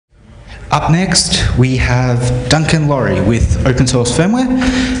Up next, we have Duncan Laurie with open source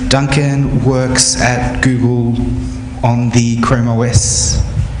firmware. Duncan works at Google on the Chrome OS.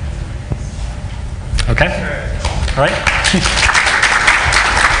 Okay. All right.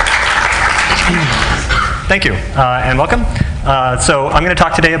 Thank you, and welcome. So I'm going to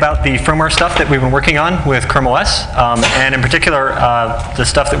talk today about the firmware stuff that we've been working on with Chrome OS, and in particular, the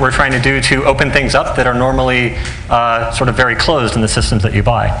stuff that we're trying to do to open things up that are normally sort of very closed in the systems that you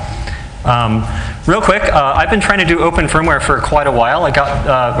buy. Real quick, I've been trying to do open firmware for quite a while. I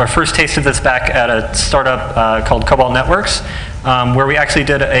got my first taste of this back at a startup called Cobalt Networks, where we actually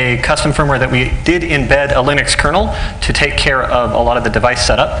did a custom firmware that we did embed a Linux kernel to take care of a lot of the device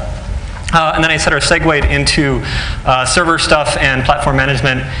setup. And then I sort of segued into server stuff and platform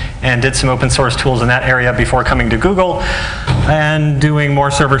management and did some open source tools in that area before coming to Google and doing more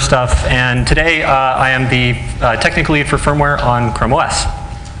server stuff. And today I am the technical lead for firmware on Chrome OS.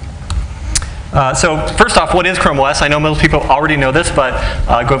 So first off, what is Chrome OS? I know most people already know this, but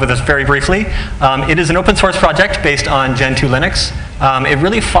I'll go over this very briefly. It is an open source project based on Gen 2 Linux. It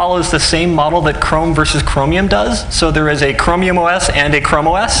really follows the same model that Chrome versus Chromium does. So there is a Chromium OS and a Chrome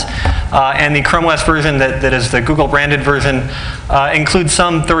OS. And the Chrome OS version that is the Google branded version includes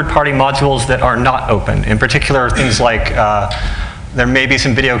some third-party modules that are not open. In particular, things like there may be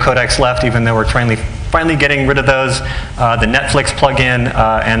some video codecs left, even though we're finally getting rid of those. The Netflix plugin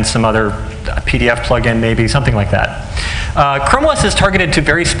and some other PDF plugin, maybe, something like that. Chrome OS is targeted to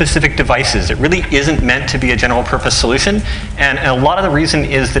very specific devices. It really isn't meant to be a general purpose solution. And a lot of the reason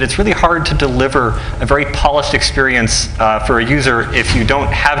is that it's really hard to deliver a very polished experience for a user if you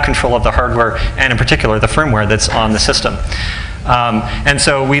don't have control of the hardware, and in particular, the firmware that's on the system. And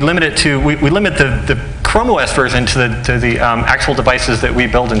so we limit it to, we limit the Chrome OS version to the actual devices that we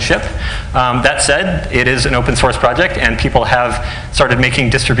build and ship. That said, it is an open source project, and people have started making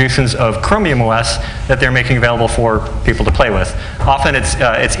distributions of Chromium OS that they're making available for people to play with. Often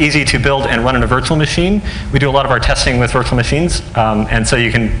it's easy to build and run in a virtual machine. We do a lot of our testing with virtual machines, and so you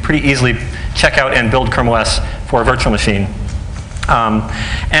can pretty easily check out and build Chrome OS for a virtual machine.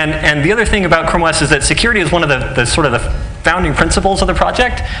 And the other thing about Chrome OS is that security is one of the sort of the founding principles of the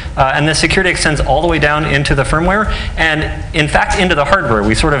project, and the security extends all the way down into the firmware, and in fact into the hardware.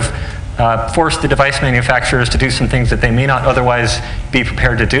 We sort of force the device manufacturers to do some things that they may not otherwise be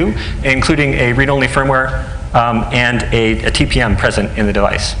prepared to do, including a read-only firmware and a TPM present in the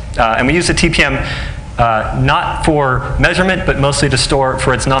device. And we use the TPM not for measurement, but mostly to store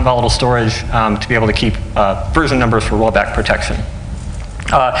for its non-volatile storage to be able to keep version numbers for rollback protection.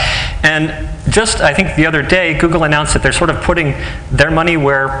 And just, I think the other day, Google announced that they're sort of putting their money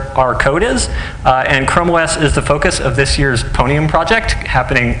where our code is. And Chrome OS is the focus of this year's Ponium project,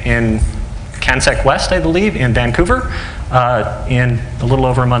 happening in CanSec West, I believe, in Vancouver, in a little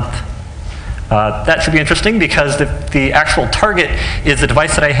over a month. That should be interesting because the actual target is the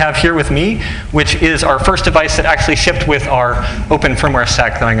device that I have here with me, which is our first device that actually shipped with our open firmware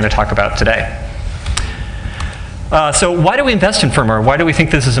stack that I'm going to talk about today. So why do we invest in firmware? Why do we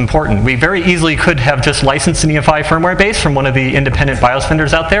think this is important? We very easily could have just licensed an EFI firmware base from one of the independent BIOS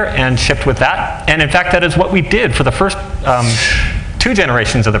vendors out there and shipped with that. And in fact, that is what we did for the first 2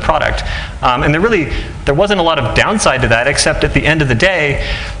 generations of the product. And there wasn't a lot of downside to that, except at the end of the day,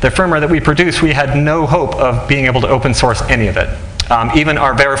 the firmware that we produced, we had no hope of being able to open source any of it. Even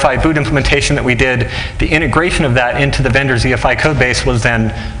our verified boot implementation that we did, the integration of that into the vendor's EFI code base was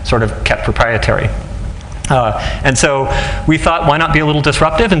then sort of kept proprietary. And so we thought, why not be a little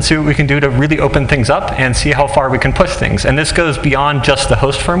disruptive and see what we can do to really open things up and see how far we can push things. And this goes beyond just the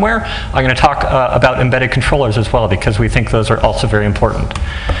host firmware. I'm going to talk about embedded controllers as well, because we think those are also very important.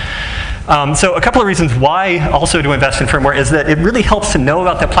 So a couple of reasons why also to invest in firmware is that it really helps to know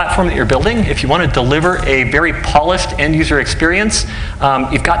about the platform that you're building. If you want to deliver a very polished end user experience,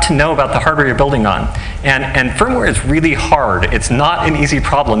 you've got to know about the hardware you're building on. And firmware is really hard. It's not an easy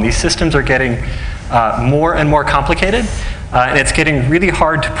problem. These systems are getting more and more complicated, and it's getting really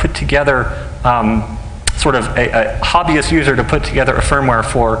hard to put together sort of a hobbyist user to put together a firmware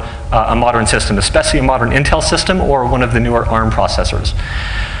for a modern system, especially a modern Intel system or one of the newer ARM processors.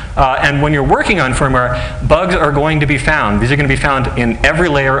 And when you're working on firmware, bugs are going to be found. These are going to be found in every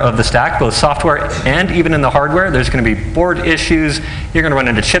layer of the stack, both software and even in the hardware. There's going to be board issues. You're going to run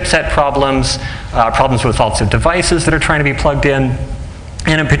into chipset problems, problems with lots of devices that are trying to be plugged in.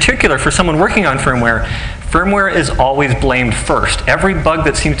 And in particular, for someone working on firmware, firmware is always blamed first. Every bug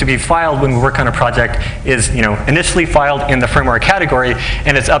that seems to be filed when we work on a project is, initially filed in the firmware category,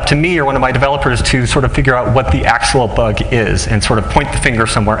 and it's up to me or one of my developers to sort of figure out what the actual bug is and sort of point the finger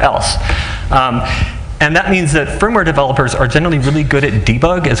somewhere else. And that means that firmware developers are generally really good at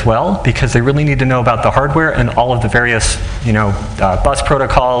debug as well, because they really need to know about the hardware and all of the various, bus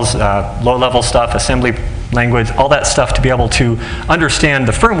protocols, low-level stuff, assembly language, all that stuff to be able to understand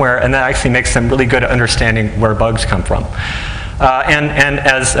the firmware, and that actually makes them really good at understanding where bugs come from. And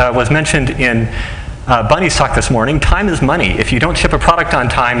as was mentioned in Bunny's talk this morning, time is money. If you don't ship a product on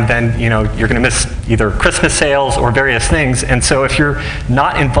time, then you're going to miss either Christmas sales or various things. And so if you're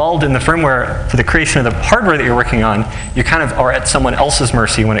not involved in the firmware for the creation of the hardware that you're working on, you kind of are at someone else's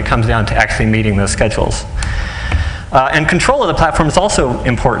mercy when it comes down to actually meeting those schedules. And control of the platform is also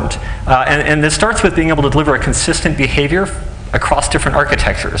important. And this starts with being able to deliver a consistent behavior across different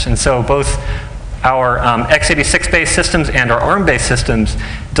architectures. And so both our x86-based systems and our ARM-based systems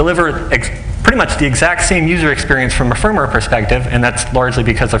deliver pretty much the exact same user experience from a firmware perspective, and that's largely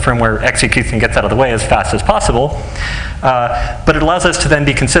because the firmware executes and gets out of the way as fast as possible. But it allows us to then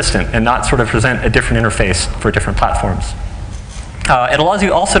be consistent and not sort of present a different interface for different platforms. It allows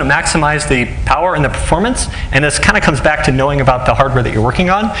you also to maximize the power and the performance, and this kind of comes back to knowing about the hardware that you're working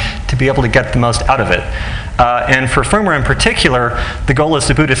on to be able to get the most out of it. And for firmware in particular, the goal is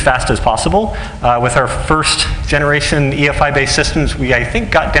to boot as fast as possible. With our first generation EFI-based systems, we, I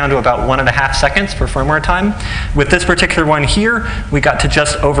think, got down to about 1.5 seconds for firmware time. With this particular one here, we got to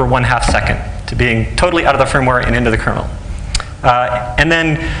just over 1/2 second to being totally out of the firmware and into the kernel. And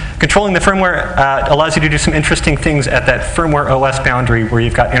then controlling the firmware allows you to do some interesting things at that firmware OS boundary where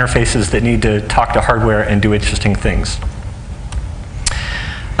you've got interfaces that need to talk to hardware and do interesting things.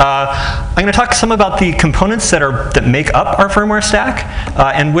 I'm going to talk some about the components that make up our firmware stack,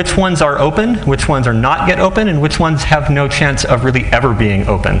 and which ones are open, which ones are not yet open, and which ones have no chance of really ever being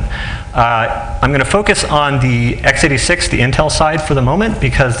open. I'm going to focus on the x86, the Intel side for the moment,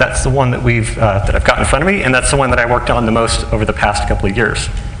 because that's the one that that I've got in front of me, and that's the one that I worked on the most over the past couple of years.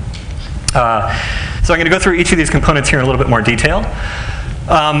 So I'm going to go through each of these components here in a little bit more detail.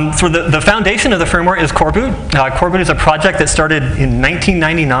 So the foundation of the firmware is Coreboot. Coreboot is a project that started in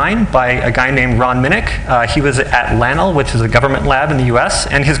 1999 by a guy named Ron Minnick. He was at LANL, which is a government lab in the US,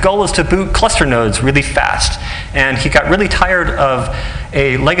 and his goal was to boot cluster nodes really fast. And he got really tired of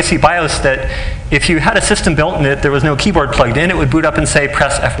a legacy BIOS that if you had a system built and there was no keyboard plugged in, it would boot up and say,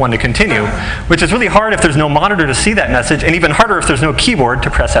 press F1 to continue, which is really hard if there's no monitor to see that message, and even harder if there's no keyboard to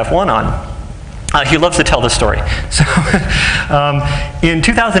press F1 on. He loves to tell this story. So in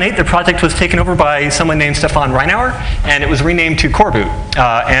 2008, the project was taken over by someone named Stefan Reinauer, and it was renamed to Coreboot.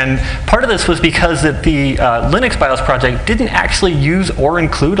 And part of this was because that the Linux BIOS project didn't actually use or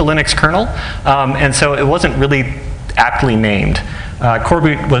include a Linux kernel, and so it wasn't really aptly named.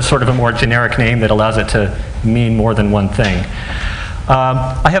 Coreboot was sort of a more generic name that allows it to mean more than one thing.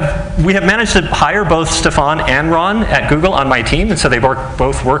 We have managed to hire both Stefan and Ron at Google on my team, and so they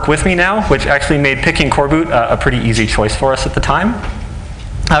both work with me now, which actually made picking Coreboot a pretty easy choice for us at the time.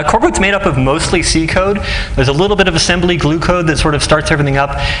 Coreboot's made up of mostly C code. There's a little bit of assembly glue code that sort of starts everything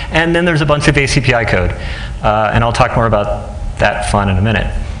up, and then there's a bunch of ACPI code. And I'll talk more about that fun in a minute.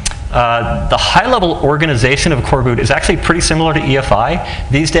 The high-level organization of Coreboot is actually pretty similar to EFI.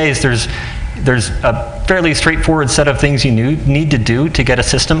 These days, there's a fairly straightforward set of things you need to do to get a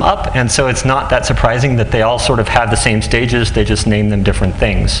system up, and so it's not that surprising that they all sort of have the same stages, they just name them different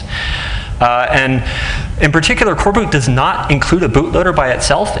things. And in particular, Coreboot does not include a bootloader by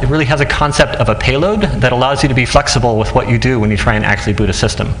itself. It really has a concept of a payload that allows you to be flexible with what you do when you try and actually boot a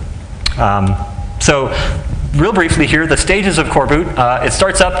system. So real briefly here, the stages of Coreboot, it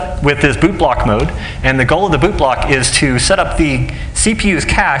starts up with this boot block mode, and the goal of the boot block is to set up the CPU's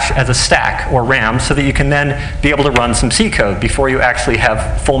cache as a stack or RAM so that you can then be able to run some C code before you actually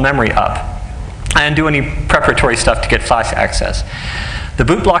have full memory up and do any preparatory stuff to get flash access. The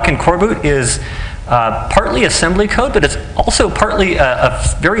boot block in Coreboot is partly assembly code, but it's also partly a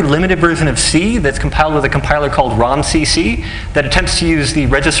very limited version of C that's compiled with a compiler called ROMCC that attempts to use the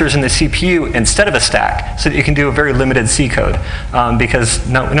registers in the CPU instead of a stack so that you can do a very limited C code because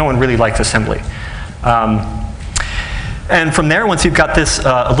no one really likes assembly. And from there, once you've got this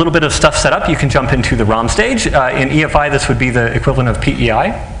a little bit of stuff set up, you can jump into the ROM stage. In EFI, this would be the equivalent of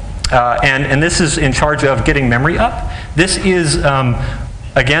PEI. And this is in charge of getting memory up. This is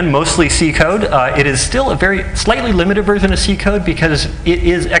again, mostly C code. It is still a very slightly limited version of C code because it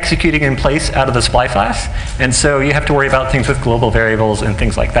is executing in place out of the SPI flash. And so you have to worry about things with global variables and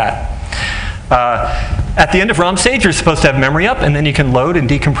things like that. At the end of ROM stage, you're supposed to have memory up, and then you can load and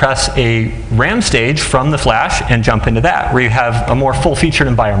decompress a RAM stage from the flash and jump into that, where you have a more full-featured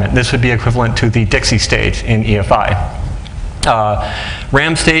environment. This would be equivalent to the Dixie stage in EFI.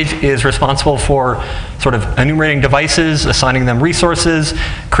 RAM stage is responsible for sort of enumerating devices, assigning them resources,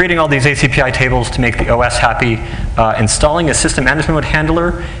 creating all these ACPI tables to make the OS happy, installing a system management mode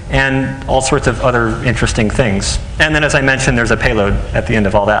handler, and all sorts of other interesting things. And then, as I mentioned, there's a payload at the end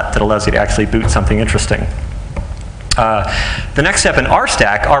of all that that allows you to actually boot something interesting. The next step in our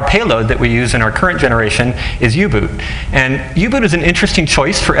stack, our payload that we use in our current generation, is U-boot. And U-boot is an interesting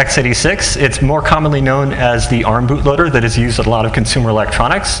choice for x86. It's more commonly known as the ARM bootloader that is used in a lot of consumer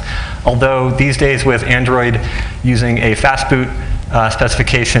electronics. Although these days with Android using a fast boot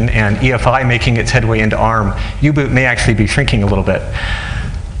specification and EFI making its headway into ARM, U-boot may actually be shrinking a little bit.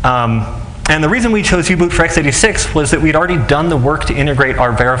 And the reason we chose U-boot for x86 was that we'd already done the work to integrate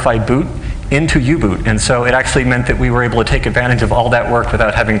our verified boot into U-boot, and so it actually meant that we were able to take advantage of all that work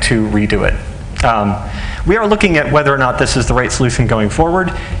without having to redo it. We are looking at whether or not this is the right solution going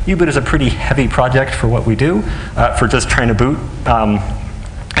forward. U-boot is a pretty heavy project for what we do, for just trying to boot.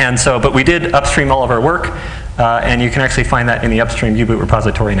 But we did upstream all of our work, and you can actually find that in the upstream U-boot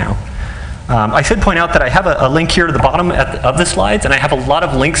repository now. I should point out that I have a link here to the bottom of the slides, and I have a lot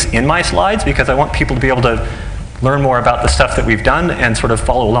of links in my slides because I want people to be able to learn more about the stuff that we've done and sort of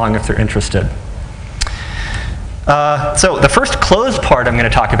follow along if they're interested. So the first closed part I'm going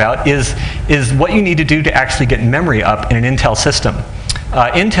to talk about is what you need to do to actually get memory up in an Intel system.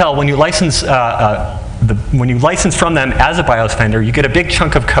 Intel, when you license from them as a BIOS vendor, you get a big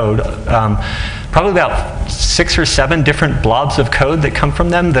chunk of code, probably about 6 or 7 different blobs of code that come from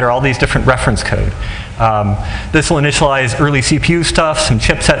them that are all these different reference code. This will initialize early CPU stuff, some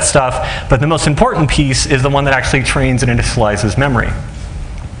chipset stuff, but the most important piece is the one that actually trains and initializes memory.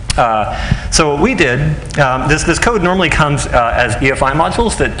 So what we did, this code normally comes as EFI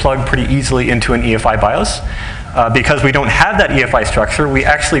modules that plug pretty easily into an EFI BIOS. Because we don't have that EFI structure, we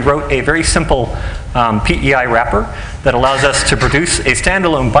actually wrote a very simple PEI wrapper that allows us to produce a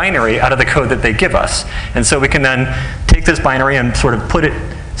standalone binary out of the code that they give us. And so we can then take this binary and sort of put it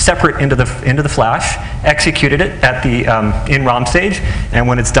separate into the flash, execute it at the in ROM stage, and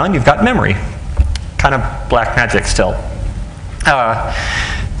when it's done, you've got memory. Kind of black magic still.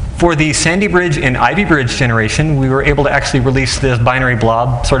 For the Sandybridge and Ivybridge generation, we were able to actually release this binary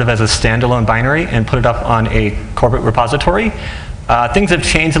blob sort of as a standalone binary and put it up on a Coreboot repository. Things have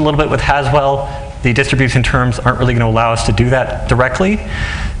changed a little bit with Haswell. The distribution terms aren't really going to allow us to do that directly.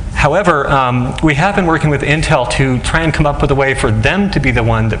 However, we have been working with Intel to try and come up with a way for them to be the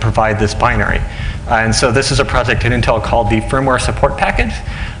one that provide this binary. And so this is a project at Intel called the Firmware Support Package.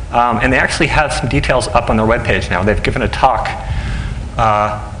 And they actually have some details up on their webpage now. They've given a talk.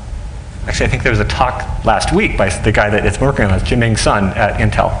 Actually, I think there was a talk last week by the guy that it's working on, Jiming's son at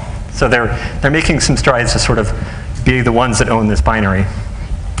Intel. So they're making some strides to sort of be the ones that own this binary.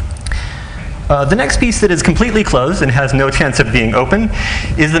 The next piece that is completely closed and has no chance of being open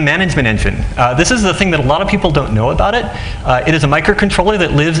is the management engine. This is the thing that a lot of people don't know about it. It is a microcontroller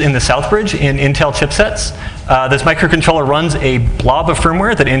that lives in the Southbridge in Intel chipsets. This microcontroller runs a blob of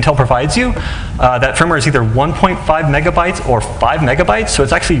firmware that Intel provides you. That firmware is either 1.5 megabytes or 5 megabytes, so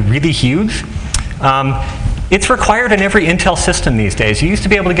it's actually really huge. It's required in every Intel system these days. You used to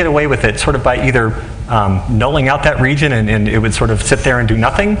be able to get away with it sort of by either nulling out that region and it would sort of sit there and do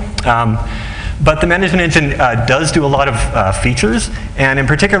nothing. But the management engine does do a lot of features, and in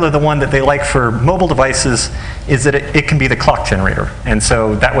particular the one that they like for mobile devices is that it can be the clock generator. And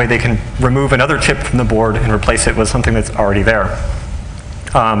so that way they can remove another chip from the board and replace it with something that's already there.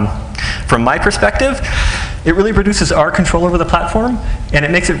 From my perspective, it really reduces our control over the platform, and it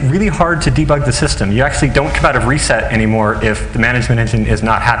makes it really hard to debug the system. You actually don't come out of reset anymore if the management engine is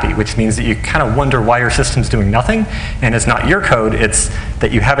not happy, which means that you kind of wonder why your system's doing nothing, and it's not your code, it's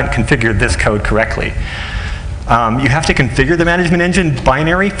that you haven't configured this code correctly. You have to configure the management engine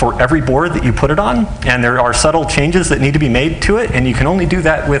binary for every board that you put it on, and there are subtle changes that need to be made to it, and you can only do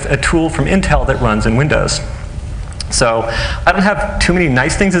that with a tool from Intel that runs in Windows. So I don't have too many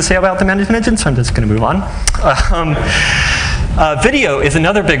nice things to say about the management engine, so I'm just going to move on. Video is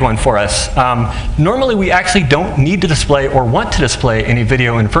another big one for us. Normally, we actually don't need to display or want to display any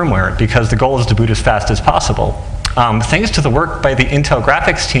video in firmware because the goal is to boot as fast as possible. Thanks to the work by the Intel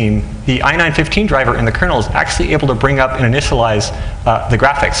graphics team, the i915 driver in the kernel is actually able to bring up and initialize the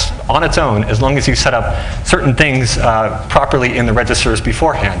graphics on its own as long as you set up certain things properly in the registers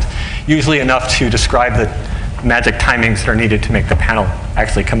beforehand. Usually enough to describe the magic timings that are needed to make the panel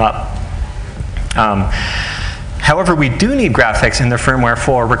actually come up. However, we do need graphics in the firmware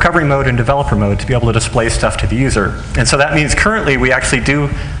for recovery mode and developer mode to be able to display stuff to the user. And so that means currently we actually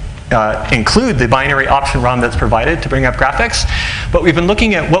do include the binary option ROM that's provided to bring up graphics. But we've been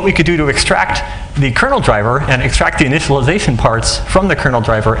looking at what we could do to extract the kernel driver and extract the initialization parts from the kernel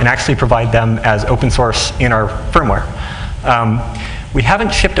driver and actually provide them as open source in our firmware. We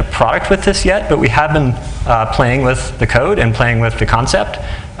haven't shipped a product with this yet, but we have been playing with the code and playing with the concept.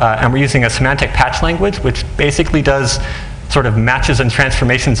 And we're using a semantic patch language, which basically does sort of matches and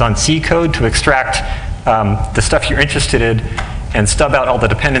transformations on C code to extract the stuff you're interested in and stub out all the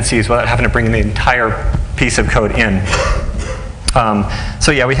dependencies without having to bring the entire piece of code in.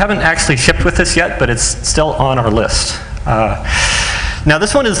 So yeah, we haven't actually shipped with this yet, but it's still on our list. Now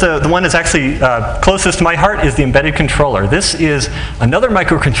this one is the one that's actually closest to my heart is the embedded controller. This is another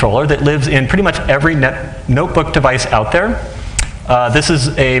microcontroller that lives in pretty much every notebook device out there. This is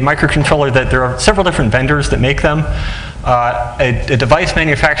a microcontroller that there are several different vendors that make them. A device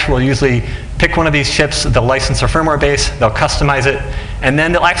manufacturer will usually pick one of these chips, they'll license a firmware base, they'll customize it, and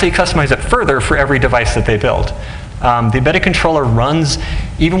then they'll actually customize it further for every device that they build. The embedded controller runs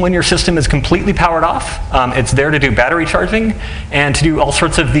even when your system is completely powered off. It's there to do battery charging and to do all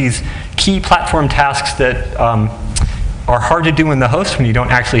sorts of these key platform tasks that are hard to do in the host when you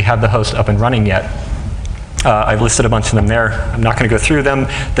don't actually have the host up and running yet. I've listed a bunch of them there. I'm not going to go through them.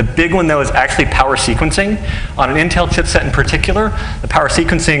 The big one, though, is actually power sequencing. On an Intel chipset in particular, the power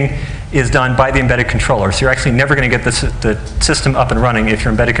sequencing is done by the embedded controller. So you're actually never going to get the system up and running if your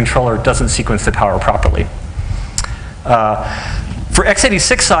embedded controller doesn't sequence the power properly. For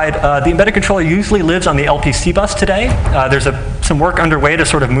x86 side, the embedded controller usually lives on the LPC bus today. There's some work underway to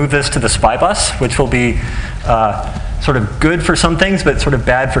sort of move this to the SPI bus, which will be sort of good for some things, but sort of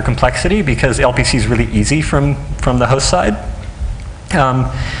bad for complexity because LPC is really easy from the host side.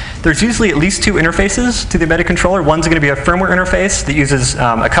 There's usually at least two interfaces to the embedded controller. One's going to be a firmware interface that uses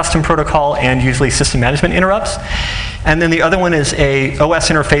a custom protocol and usually system management interrupts. And then the other one is a OS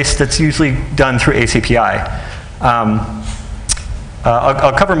interface that's usually done through ACPI.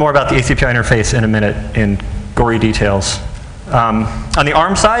 I'll cover more about the ACPI interface in a minute in gory details. On the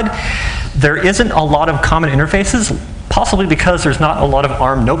ARM side, there isn't a lot of common interfaces, possibly because there's not a lot of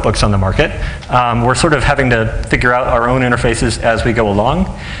ARM notebooks on the market. We're sort of having to figure out our own interfaces as we go along.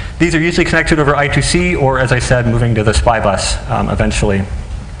 These are usually connected over I2C or, as I said, moving to the SPI bus eventually.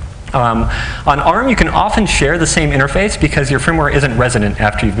 On ARM, you can often share the same interface because your firmware isn't resident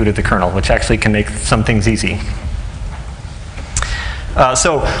after you've booted the kernel, which actually can make some things easy.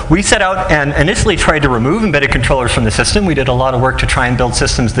 So we set out and initially tried to remove embedded controllers from the system. We did a lot of work to try and build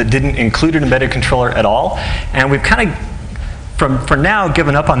systems that didn't include an embedded controller at all. And we've kind of, for now,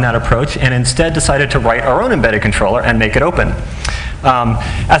 given up on that approach and instead decided to write our own embedded controller and make it open.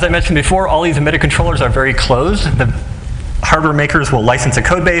 As I mentioned before, all these embedded controllers are very closed. The hardware makers will license a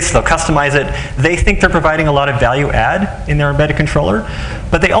code base, they'll customize it. They think they're providing a lot of value add in their embedded controller,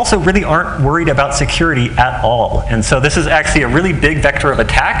 but they also really aren't worried about security at all. And so this is actually a really big vector of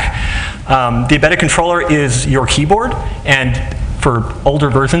attack. The embedded controller is your keyboard, and for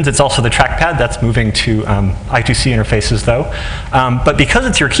older versions, it's also the trackpad. That's moving to I2C interfaces, though. But because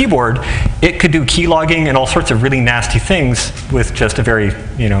it's your keyboard, it could do key logging and all sorts of really nasty things with just a very,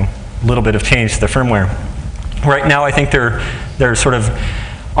 little bit of change to the firmware. Right now, I think there sort of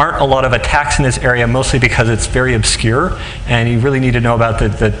aren't a lot of attacks in this area, mostly because it's very obscure, and you really need to know about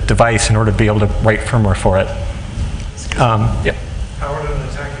the device in order to be able to write firmware for it. Yep. How would an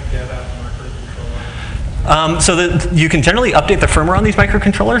attacker get at a microcontroller? So you can generally update the firmware on these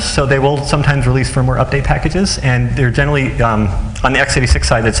microcontrollers, so they will sometimes release firmware update packages, and they're generally, on the x86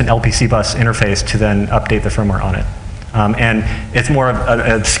 side, it's an LPC bus interface to then update the firmware on it. And it's more of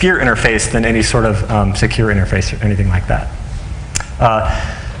an obscure interface than any sort of secure interface or anything like that.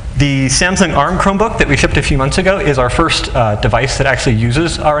 The Samsung ARM Chromebook that we shipped a few months ago is our first device that actually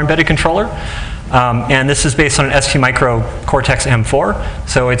uses our embedded controller. And this is based on an STMicro Cortex M4.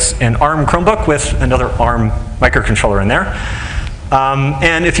 So it's an ARM Chromebook with another ARM microcontroller in there.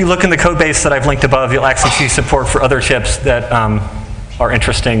 And if you look in the code base that I've linked above, you'll actually see support for other chips that are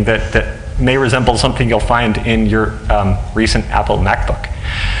interesting that may resemble something you'll find in your recent Apple MacBook.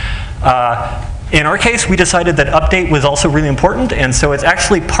 In our case, we decided that update was also really important, and so it's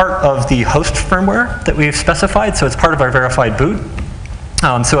actually part of the host firmware that we've specified, so it's part of our verified boot.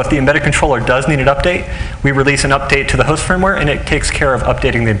 So if the embedded controller does need an update, we release an update to the host firmware, and it takes care of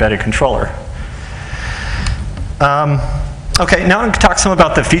updating the embedded controller. Okay, now I'm going to talk some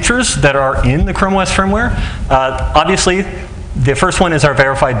about the features that are in the Chrome OS firmware. Obviously, the first one is our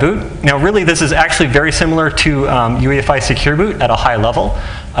verified boot. Now, really, this is actually very similar to UEFI Secure Boot at a high level.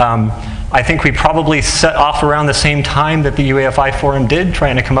 I think we probably set off around the same time that the UEFI forum did,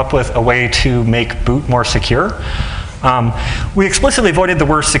 trying to come up with a way to make boot more secure. We explicitly avoided the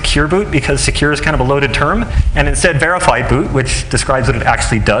word secure boot because secure is kind of a loaded term, and instead verified boot, which describes what it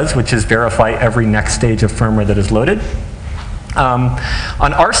actually does, which is verify every next stage of firmware that is loaded. On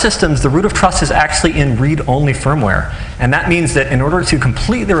our systems, the root of trust is actually in read-only firmware. And that means that in order to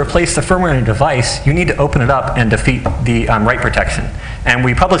completely replace the firmware on your device, you need to open it up and defeat the write protection. And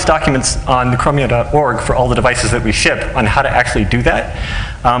we publish documents on the Chromium.org for all the devices that we ship on how to actually do that.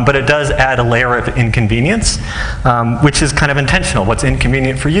 But it does add a layer of inconvenience, which is kind of intentional. What's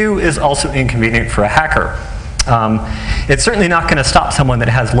inconvenient for you is also inconvenient for a hacker. It's certainly not going to stop someone that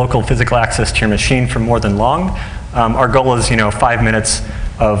has local physical access to your machine for more than long. Our goal is, 5 minutes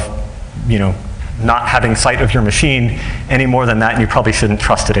of, not having sight of your machine. Any more than that, and you probably shouldn't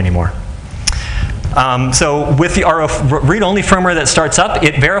trust it anymore. So with the read-only firmware that starts up,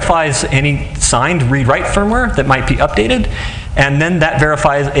 it verifies any signed read-write firmware that might be updated, and then that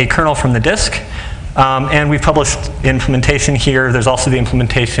verifies a kernel from the disk. And we've published implementation here. There's also the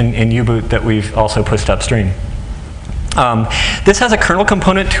implementation in U-boot that we've also pushed upstream. This has a kernel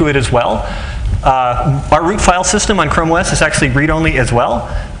component to it as well. Our root file system on Chrome OS is actually read-only as well.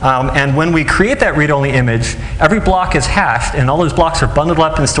 And when we create that read-only image, every block is hashed, and all those blocks are bundled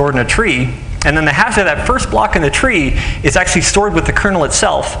up and stored in a tree. And then the hash of that first block in the tree is actually stored with the kernel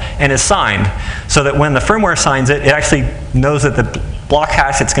itself and is signed, so that when the firmware signs it, it actually knows that the block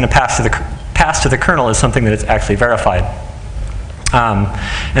hash it's going to pass to the kernel is something that it's actually verified.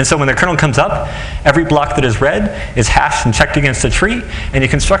 And so when the kernel comes up, every block that is read is hashed and checked against a tree, and you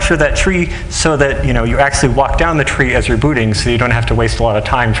can structure that tree so that you actually walk down the tree as you're booting, so you don't have to waste a lot of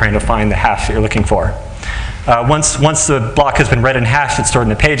time trying to find the hash that you're looking for. Once the block has been read and hashed, it's stored in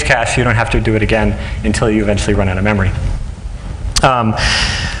the page cache. You don't have to do it again until you eventually run out of memory.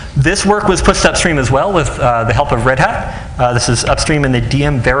 This work was pushed upstream as well with the help of Red Hat. This is upstream in the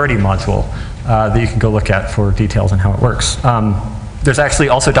DM Verity module that you can go look at for details on how it works. There's actually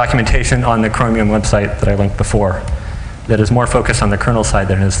also documentation on the Chromium website that I linked before that is more focused on the kernel side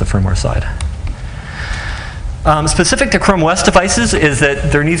than it is the firmware side. Specific to Chrome OS devices is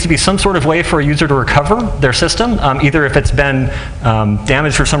that there needs to be some sort of way for a user to recover their system, either if it's been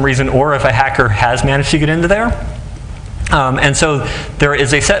damaged for some reason or if a hacker has managed to get into there. And so there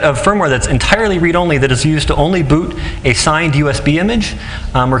is a set of firmware that's entirely read-only that is used to only boot a signed USB image.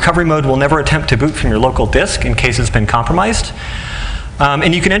 Recovery mode will never attempt to boot from your local disk in case it's been compromised.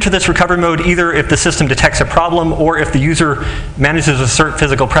 And you can enter this recovery mode either if the system detects a problem or if the user manages to assert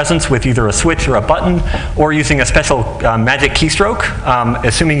physical presence with either a switch or a button or using a special magic keystroke,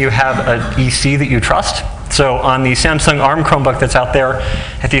 assuming you have an EC that you trust. So on the Samsung ARM Chromebook that's out there,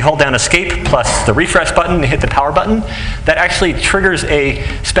 if you hold down Escape plus the refresh button and hit the power button, that actually triggers a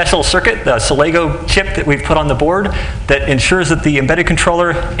special circuit, the Solego chip that we've put on the board, that ensures that the embedded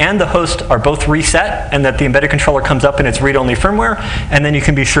controller and the host are both reset and that the embedded controller comes up in its read-only firmware, and then you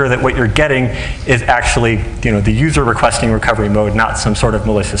can be sure that what you're getting is actually the user requesting recovery mode, not some sort of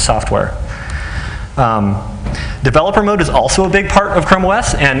malicious software. Developer mode is also a big part of Chrome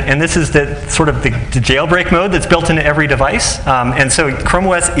OS, and this is the jailbreak mode that's built into every device. And so Chrome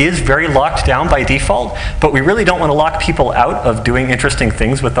OS is very locked down by default, but we really don't want to lock people out of doing interesting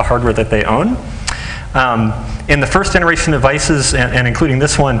things with the hardware that they own. In the first generation devices, and including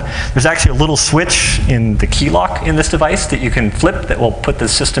this one, there's actually a little switch in the key lock in this device that you can flip that will put the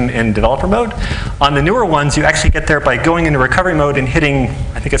system in developer mode. On the newer ones, you actually get there by going into recovery mode and hitting,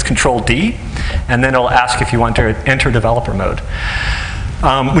 I think it's Control-D, and then it'll ask if you want to enter developer mode.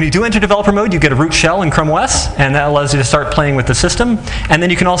 When you do enter developer mode, you get a root shell in Chrome OS, and that allows you to start playing with the system. And then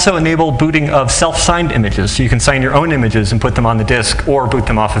you can also enable booting of self-signed images, so you can sign your own images and put them on the disk or boot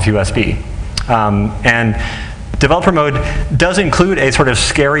them off of USB. And developer mode does include a sort of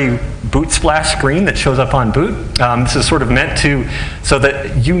scary boot splash screen that shows up on boot. This is sort of meant so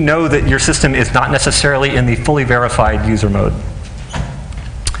that you know that your system is not necessarily in the fully verified user mode.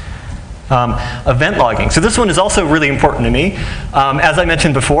 Event logging. So this one is also really important to me. As I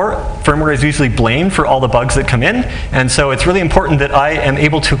mentioned before, firmware is usually blamed for all the bugs that come in, and so it's really important that I am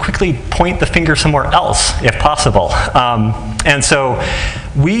able to quickly point the finger somewhere else, if possible. And so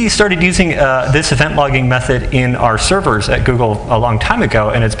we started using this event logging method in our servers at Google a long time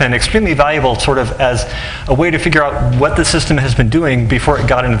ago, and it's been extremely valuable sort of as a way to figure out what the system has been doing before it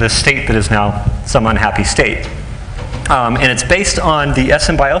got into this state that is now some unhappy state. And it's based on the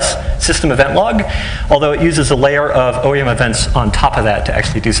SMBIOS system event log, although it uses a layer of OEM events on top of that to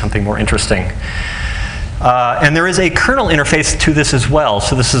actually do something more interesting. And there is a kernel interface to this as well.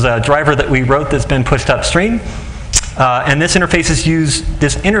 So this is a driver that we wrote that's been pushed upstream. And this interface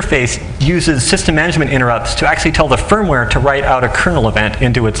uses system management interrupts to actually tell the firmware to write out a kernel event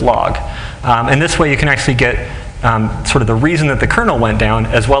into its log. And this way you can actually get sort of the reason that the kernel went down,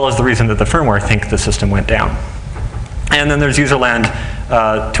 as well as the reason that the firmware think the system went down. And then there's userland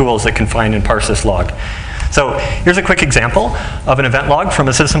tools that can find and parse this log. So here's a quick example of an event log from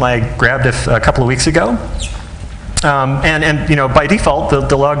a system I grabbed a couple of weeks ago. And you know, by default,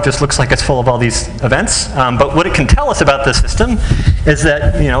 the log just looks like it's full of all these events. But what it can tell us about the system is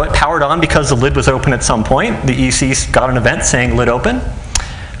that, you know, it powered on because the lid was open at some point. The EC got an event saying lid open.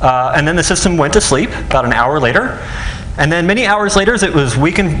 And then the system went to sleep about an hour later. And then many hours later, it was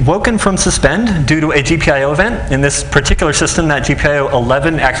woken from suspend due to a GPIO event. In this particular system, that GPIO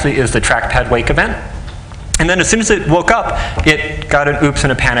 11 actually is the trackpad wake event. And then as soon as it woke up, it got an oops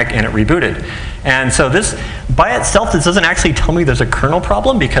and a panic, and it rebooted. And so this, by itself, this doesn't actually tell me there's a kernel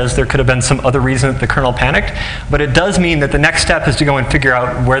problem, because there could have been some other reason that the kernel panicked. But it does mean that the next step is to go and figure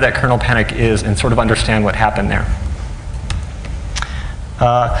out where that kernel panic is and sort of understand what happened there.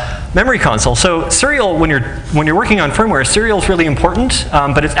 Memory console. So serial, when you're working on firmware, serial is really important,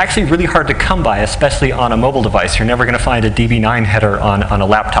 but it's actually really hard to come by, especially on a mobile device. You're never going to find a DB9 header on a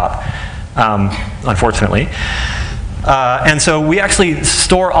laptop, unfortunately. And so we actually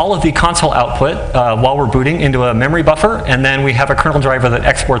store all of the console output while we're booting into a memory buffer, and then we have a kernel driver that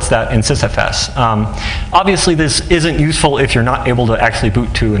exports that in sysfs. Obviously, this isn't useful if you're not able to actually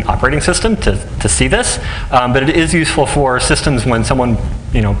boot to an operating system to see this, but it is useful for systems when someone,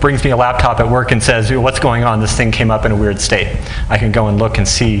 you know, brings me a laptop at work and says, what's going on? This thing came up in a weird state. I can go and look and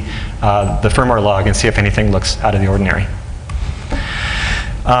see the firmware log and see if anything looks out of the ordinary.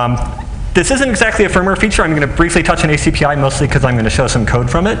 This isn't exactly a firmware feature. I'm going to briefly touch on ACPI, mostly because I'm going to show some code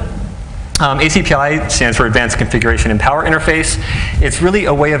from it. ACPI stands for Advanced Configuration and Power Interface. It's really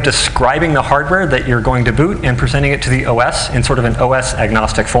a way of describing the hardware that you're going to boot and presenting it to the OS in sort of an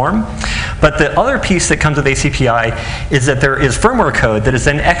OS-agnostic form. But the other piece that comes with ACPI is that there is firmware code that is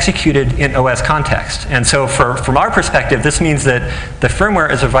then executed in OS context. And so from our perspective, this means that the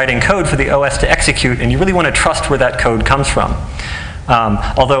firmware is providing code for the OS to execute, and you really want to trust where that code comes from.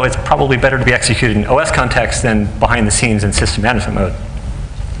 Although it's probably better to be executed in OS context than behind the scenes in system management mode.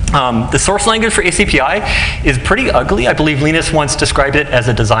 The source language for ACPI is pretty ugly. I believe Linus once described it as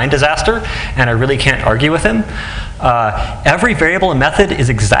a design disaster, and I really can't argue with him. Every variable and method is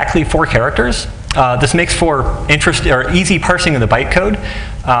exactly 4 characters. This makes for easy parsing of the bytecode.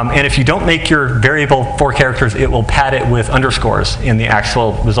 And if you don't make your variable 4 characters, it will pad it with underscores in the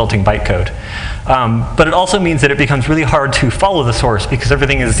actual resulting bytecode. But it also means that it becomes really hard to follow the source, because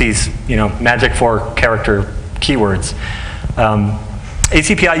everything is these, you know, magic 4-character keywords.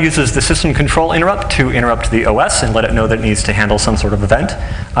 ACPI uses the system control interrupt to interrupt the OS and let it know that it needs to handle some sort of event.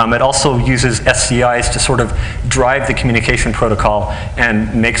 It also uses SCIs to sort of drive the communication protocol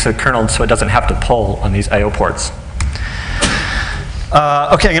and makes the kernel so it doesn't have to pull on these I/O ports.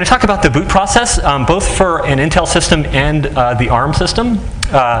 Okay, I'm going to talk about the boot process, both for an Intel system and the ARM system.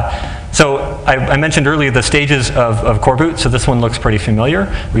 So I mentioned earlier the stages of Coreboot, so this one looks pretty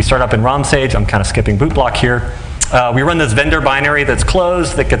familiar. We start up in ROM stage. I'm kind of skipping boot block here. We run this vendor binary that's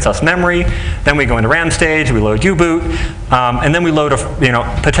closed that gets us memory. Then we go into RAM stage. We load U-boot, and then we load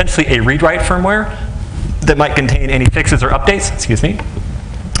potentially a read-write firmware that might contain any fixes or updates. Excuse me.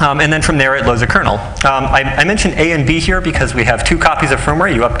 And then from there, it loads a kernel. I mentioned A and B here because we have 2 copies of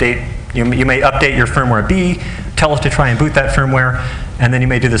firmware. You may update your firmware B, tell us to try and boot that firmware, and then you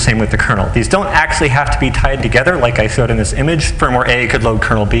may do the same with the kernel. These don't actually have to be tied together like I showed in this image. Firmware A could load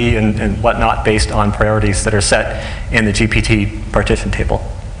kernel B and whatnot based on priorities that are set in the GPT partition table.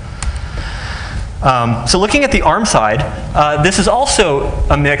 So looking at the ARM side, this is also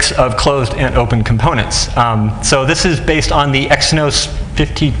a mix of closed and open components. So this is based on the Exynos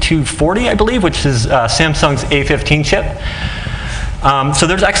 5240, I believe, which is Samsung's A15 chip. So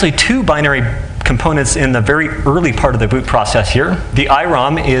there's actually 2 binary components in the very early part of the boot process here. The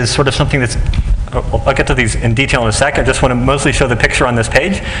IROM is sort of something that's, I'll get to these in detail in a sec. I just want to mostly show the picture on this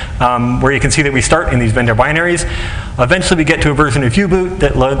page, where you can see that we start in these vendor binaries. Eventually we get to a version of U-boot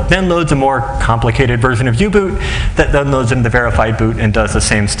that then loads a more complicated version of U-boot that then loads into the verified boot and does the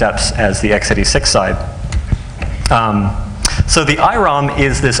same steps as the x86 side. So the IROM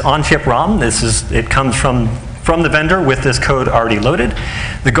is this on-chip ROM. It comes from the vendor with this code already loaded.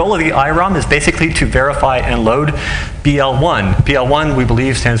 The goal of the IROM is basically to verify and load BL1. BL1, we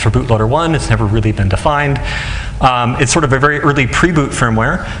believe, stands for bootloader 1. It's never really been defined. It's sort of a very early pre-boot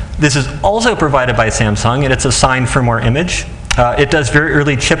firmware. This is also provided by Samsung, and it's a signed firmware image. It does very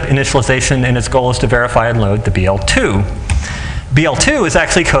early chip initialization, and its goal is to verify and load the BL2. BL2 is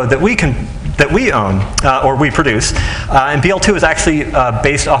actually code that we own, or we produce. And BL2 is actually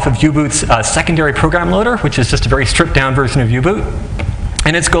based off of U-boot's secondary program loader, which is just a very stripped down version of U-boot.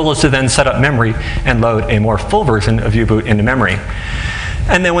 And its goal is to then set up memory and load a more full version of U-boot into memory.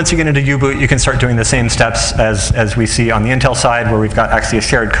 And then once you get into U-boot, you can start doing the same steps as we see on the Intel side, where we've got actually a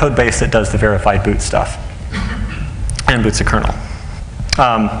shared code base that does the verified boot stuff and boots a kernel.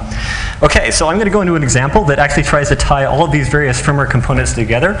 OK, so I'm going to go into an example that actually tries to tie all of these various firmware components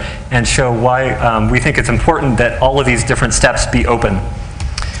together and show why we think it's important that all of these different steps be open.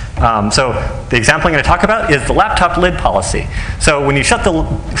 So the example I'm going to talk about is the laptop lid policy. So when you shut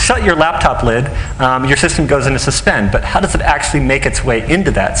your laptop lid, your system goes into suspend. But how does it actually make its way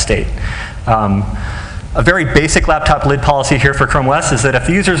into that state? A very basic laptop lid policy here for Chrome OS is that if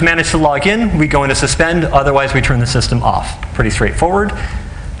the users manage to log in, we go into suspend. Otherwise, we turn the system off. Pretty straightforward.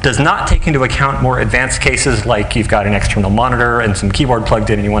 Does not take into account more advanced cases like you've got an external monitor and some keyboard plugged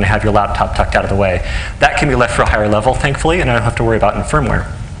in and you want to have your laptop tucked out of the way. That can be left for a higher level, thankfully, and I don't have to worry about in firmware.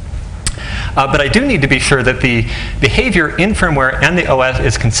 But I do need to be sure that the behavior in firmware and the OS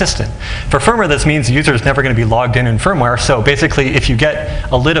is consistent. For firmware, this means the user is never going to be logged in firmware. So basically, if you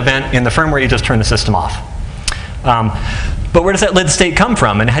get a lid event in the firmware, you just turn the system off. But where does that lid state come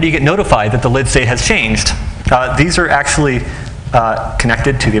from? And how do you get notified that the lid state has changed? These are actually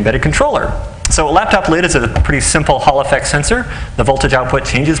connected to the embedded controller. So a laptop lid is a pretty simple Hall effect sensor. The voltage output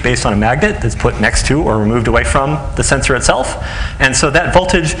changes based on a magnet that's put next to or removed away from the sensor itself. And so that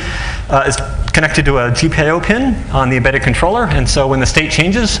voltage is connected to a GPIO pin on the embedded controller. And so when the state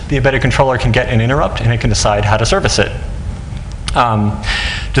changes, the embedded controller can get an interrupt and it can decide how to service it.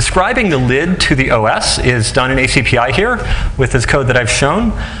 Describing the lid to the OS is done in ACPI here with this code that I've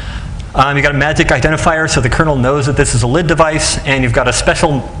shown. You've got a magic identifier so the kernel knows that this is a lid device, and you've got a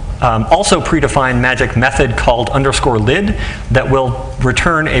special also predefined magic method called _lid that will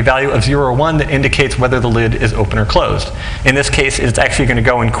return a value of 0 or 1 that indicates whether the lid is open or closed. In this case, it's actually going to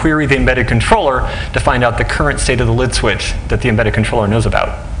go and query the embedded controller to find out the current state of the lid switch that the embedded controller knows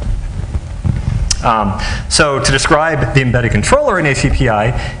about. So to describe the embedded controller in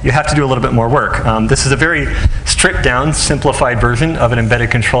ACPI, you have to do a little bit more work. This is a very stripped down, simplified version of an embedded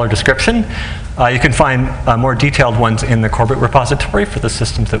controller description. You can find more detailed ones in the Coreboot repository for the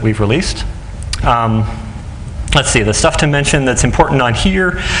systems that we've released. Let's see, the stuff to mention that's important on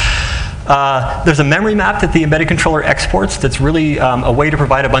here. There's a memory map that the embedded controller exports that's really a way to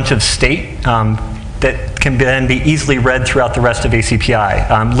provide a bunch of state that can then be easily read throughout the rest of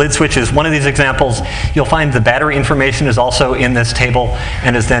ACPI. Lid switch is one of these examples. You'll find the battery information is also in this table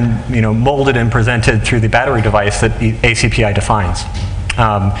and is then molded and presented through the battery device that ACPI defines.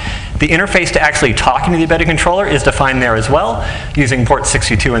 The interface to actually talking to the embedded controller is defined there as well, using ports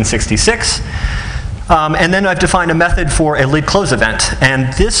 62 and 66. And then I've defined a method for a lid close event.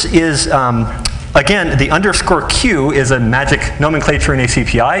 And this is, again, the _Q is a magic nomenclature in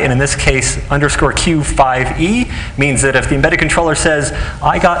ACPI. And in this case, _Q5E means that if the embedded controller says,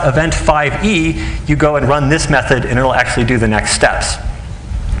 I got event 5E, you go and run this method, and it'll actually do the next steps.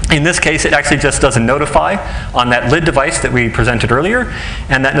 In this case, it actually just does a notify on that lid device that we presented earlier.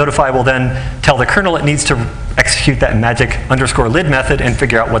 And that notify will then tell the kernel it needs to execute that magic _lid method and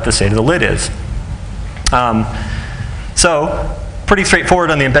figure out what the state of the lid is. So pretty straightforward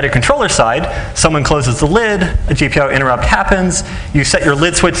on the embedded controller side. Someone closes the lid, a GPIO interrupt happens, you set your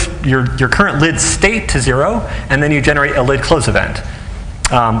lid switch, your current lid state to 0, and then you generate a lid close event.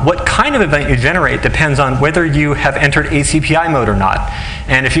 What kind of event you generate depends on whether you have entered ACPI mode or not.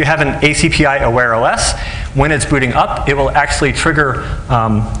 And if you have an ACPI aware OS, when it's booting up, it will actually trigger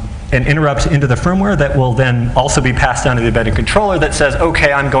an interrupt into the firmware that will then also be passed down to the embedded controller that says,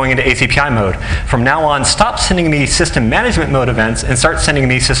 OK, I'm going into ACPI mode. From now on, stop sending me system management mode events and start sending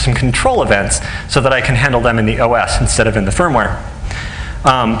me system control events so that I can handle them in the OS instead of in the firmware.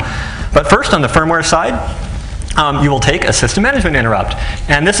 But first, on the firmware side, you will take a system management interrupt.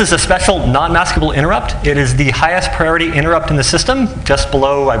 And this is a special non-maskable interrupt. It is the highest priority interrupt in the system, just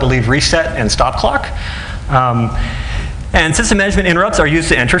below, I believe, reset and stop clock. And system management interrupts are used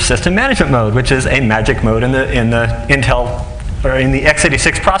to enter system management mode, which is a magic mode in the Intel, or in the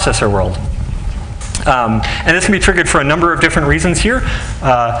x86 processor world. And this can be triggered for a number of different reasons here.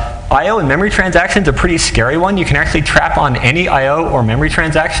 I/O and memory transactions are a pretty scary one. You can actually trap on any I/O or memory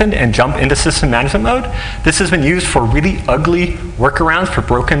transaction and jump into system management mode. This has been used for really ugly workarounds for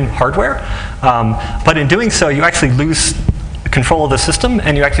broken hardware. But in doing so, you actually lose control of the system,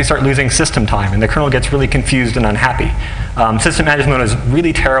 and you actually start losing system time, and the kernel gets really confused and unhappy. System management mode is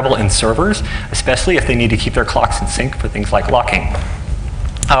really terrible in servers, especially if they need to keep their clocks in sync for things like locking.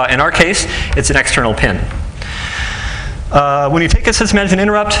 In our case, it's an external pin. When you take a system management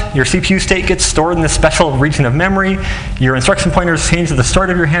interrupt, your CPU state gets stored in this special region of memory. Your instruction pointer is changed to the start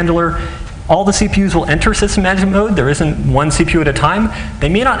of your handler. All the CPUs will enter system management mode. There isn't one CPU at a time. They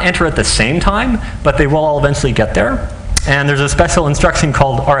may not enter at the same time, but they will all eventually get there. And there's a special instruction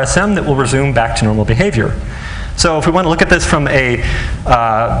called RSM that will resume back to normal behavior. So if we want to look at this from a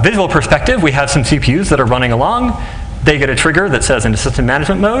visual perspective, we have some CPUs that are running along. They get a trigger that says into system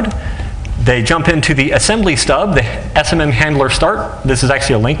management mode. They jump into the assembly stub, the SMM handler start. This is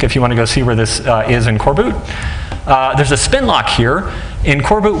actually a link if you want to go see where this is in Coreboot. There's a spin lock here. In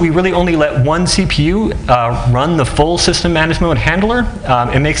Coreboot, we really only let one CPU run the full system management mode handler.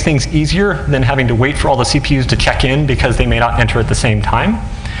 It makes things easier than having to wait for all the CPUs to check in because they may not enter at the same time.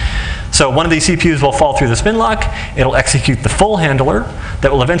 So one of these CPUs will fall through the spin lock. It'll execute the full handler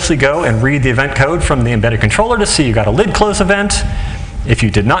that will eventually go and read the event code from the embedded controller to see you got a lid close event. If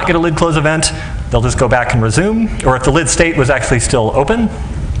you did not get a lid close event, they'll just go back and resume. Or if the lid state was actually still open,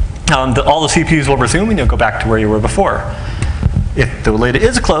 all the CPUs will resume and you'll go back to where you were before. If the lid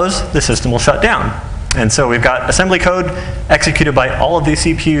is closed, the system will shut down. And so we've got assembly code executed by all of these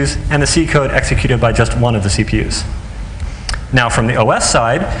CPUs and the C code executed by just one of the CPUs. Now from the OS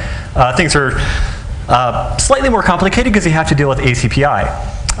side, things are slightly more complicated because you have to deal with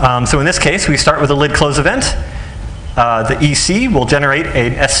ACPI. So in this case, we start with a lid close event. The EC will generate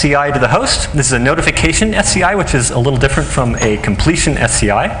an SCI to the host. This is a notification SCI, which is a little different from a completion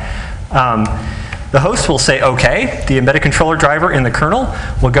SCI. The host will say OK. The embedded controller driver in the kernel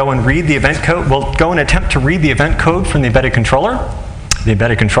will go and read the event code, will go and attempt to read the event code from the embedded controller. The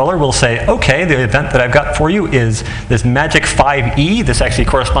embedded controller will say, OK, the event that I've got for you is this magic 5E. This actually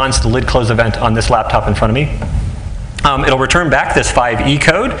corresponds to the lid close event on this laptop in front of me. It'll return back this 5E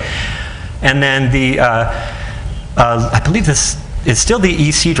code. And then the I believe this is still the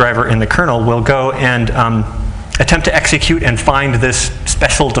EC driver in the kernel, will go and attempt to execute and find this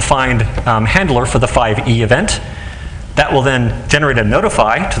special defined handler for the 5E event. That will then generate a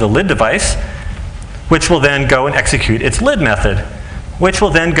notify to the lid device, which will then go and execute its lid method, which will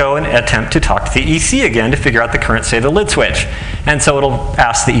then go and attempt to talk to the EC again to figure out the current state of the lid switch. And so it'll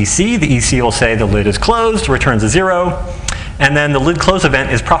ask the EC will say the lid is closed, returns a 0. And then the lid close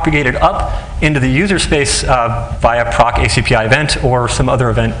event is propagated up into the user space via proc ACPI event or some other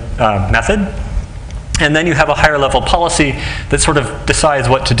event method. And then you have a higher level policy that sort of decides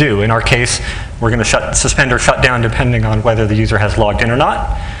what to do. In our case, we're going to suspend or shut down depending on whether the user has logged in or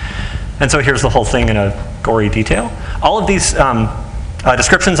not. And so here's the whole thing in a gory detail. All of these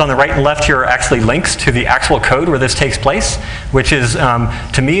descriptions on the right and left here are actually links to the actual code where this takes place, which is,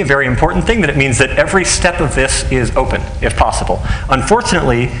 to me, a very important thing, that it means that every step of this is open, if possible.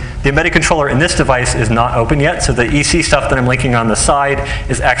 Unfortunately, the embedded controller in this device is not open yet, so the EC stuff that I'm linking on the side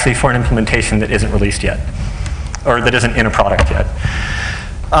is actually for an implementation that isn't released yet, or that isn't in a product yet.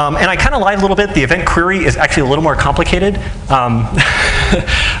 And I kind of lied a little bit. The event query is actually a little more complicated,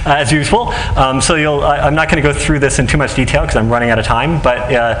 as usual. I'm not going to go through this in too much detail because I'm running out of time,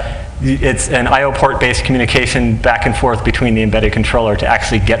 but it's an IO port-based communication back and forth between the embedded controller to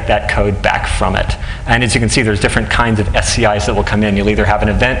actually get that code back from it. And as you can see, there's different kinds of SCIs that will come in. You'll either have an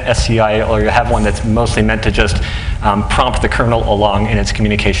event SCI or you'll have one that's mostly meant to just prompt the kernel along in its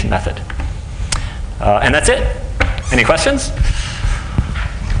communication method. And that's it. Any questions?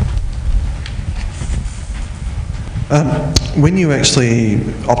 When you actually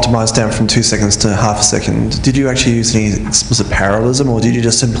optimized down from 2 seconds to half a second, did you actually use any explicit parallelism, or did you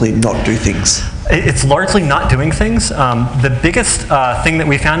just simply not do things? It's largely not doing things. The biggest thing that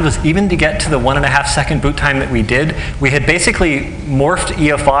we found was even to get to the 1.5 second boot time that we did, we had basically morphed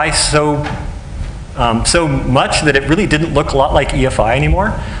EFI so much that it really didn't look a lot like EFI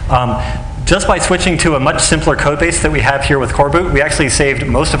anymore. Just by switching to a much simpler code base that we have here with Coreboot, we actually saved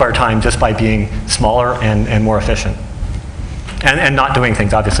most of our time just by being smaller and more efficient. And not doing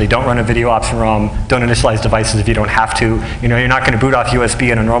things, obviously. Don't run a video option ROM. Don't initialize devices if you don't have to. You know, you're not going to boot off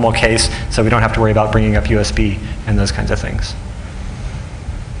USB in a normal case, so we don't have to worry about bringing up USB and those kinds of things.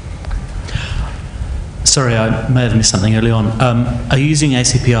 Sorry, I may have missed something early on. Are you using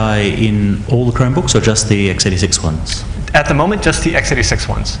ACPI in all the Chromebooks or just the x86 ones? At the moment, just the x86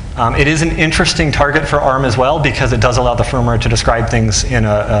 ones. It is an interesting target for ARM as well because it does allow the firmware to describe things in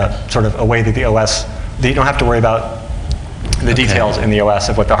a sort of a way that the OS, that you don't have to worry about the details in the OS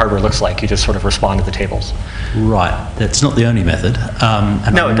of what the hardware looks like. You just sort of respond to the tables. Right. That's not the only method.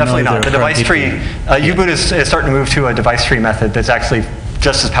 No, definitely not. The device tree, U-boot is starting to move to a device tree method that's actually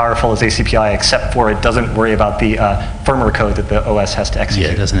just as powerful as ACPI, except for it doesn't worry about the firmware code that the OS has to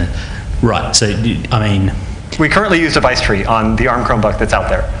execute. Yeah, doesn't it? Right. So, I mean, we currently use device tree on the ARM Chromebook that's out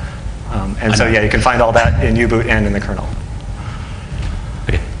there. And so, yeah, you can find all that in U-boot and in the kernel.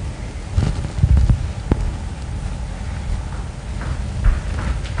 Okay.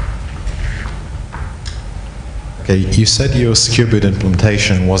 Okay, you said your secure boot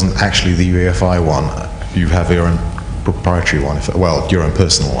implementation wasn't actually the UEFI one. You have your own proprietary one, your own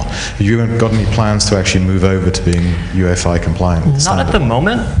personal one. Have you got any plans to actually move over to being UEFI compliant? Not at the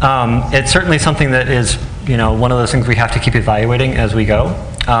moment. It's certainly something that is, one of those things we have to keep evaluating as we go.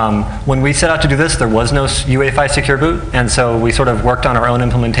 When we set out to do this, there was no UEFI secure boot, and so we sort of worked on our own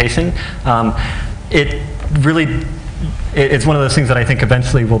implementation. It's one of those things that I think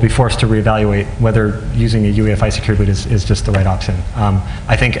eventually we'll be forced to reevaluate whether using a UEFI secure boot is just the right option.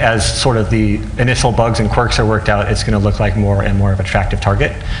 I think as sort of the initial bugs and quirks are worked out, it's going to look like more and more of an attractive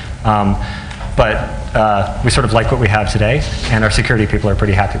target. But we sort of like what we have today, and our security people are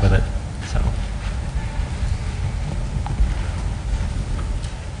pretty happy with it. So.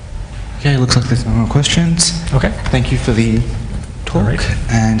 Okay, looks like there's no more questions. Okay. Thank you for the talk. Right.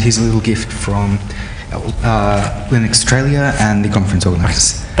 And here's a little gift from Linux Australia and the conference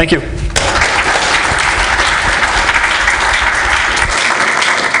organisers. Thank you.